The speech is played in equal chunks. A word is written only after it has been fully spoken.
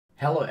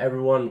Hello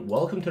everyone,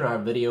 welcome to our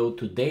video.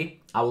 Today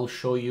I will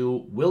show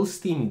you will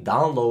Steam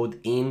download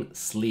in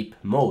sleep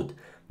mode.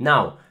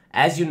 Now,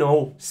 as you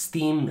know,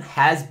 Steam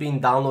has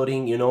been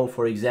downloading,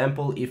 for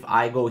example, if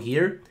I go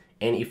here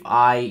and if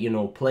I,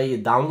 play a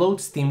download,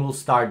 Steam will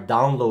start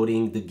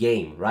downloading the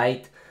game,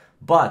 right?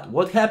 But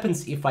what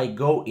happens if I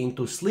go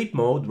into sleep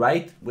mode,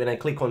 right? When I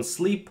click on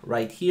sleep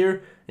right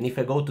here, and if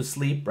I go to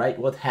sleep, right,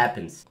 what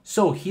happens?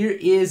 So here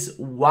is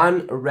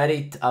one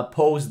Reddit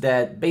post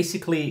that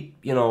basically,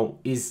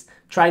 is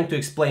trying to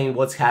explain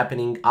what's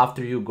happening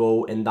after you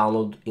go and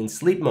download in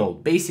sleep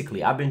mode.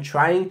 Basically, I've been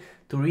trying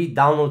to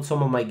re-download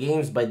some of my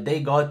games, but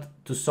they got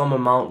to some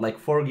amount, like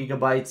 4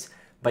 gigabytes.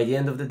 By the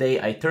end of the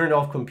day, I turned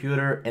off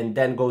computer and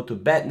then go to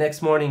bed.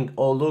 Next morning,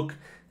 oh look,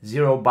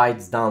 0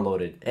 bytes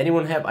downloaded.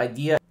 Anyone have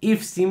idea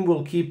if Steam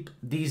will keep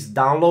these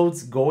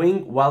downloads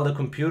going while the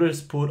computer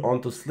is put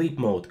onto sleep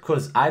mode?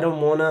 Because I don't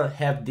wanna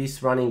have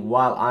this running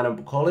while I'm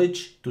at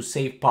college to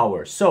save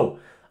power. So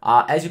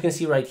as you can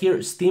see right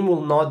here, Steam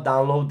will not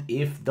download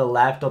if the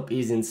laptop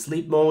is in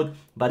sleep mode,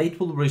 but it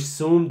will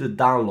resume the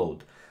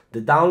download.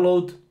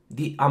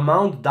 The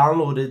amount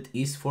downloaded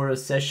is for a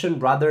session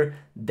rather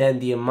than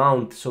the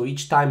amount. So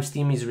each time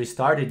Steam is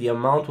restarted, the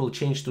amount will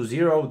change to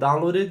 0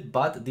 downloaded,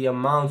 but the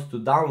amount to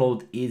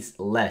download is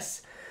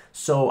less.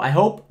 So I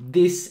hope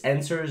this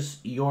answers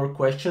your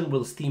question,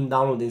 will Steam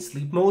download in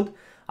sleep mode?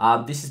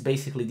 This is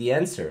basically the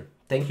answer.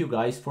 Thank you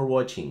guys for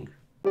watching.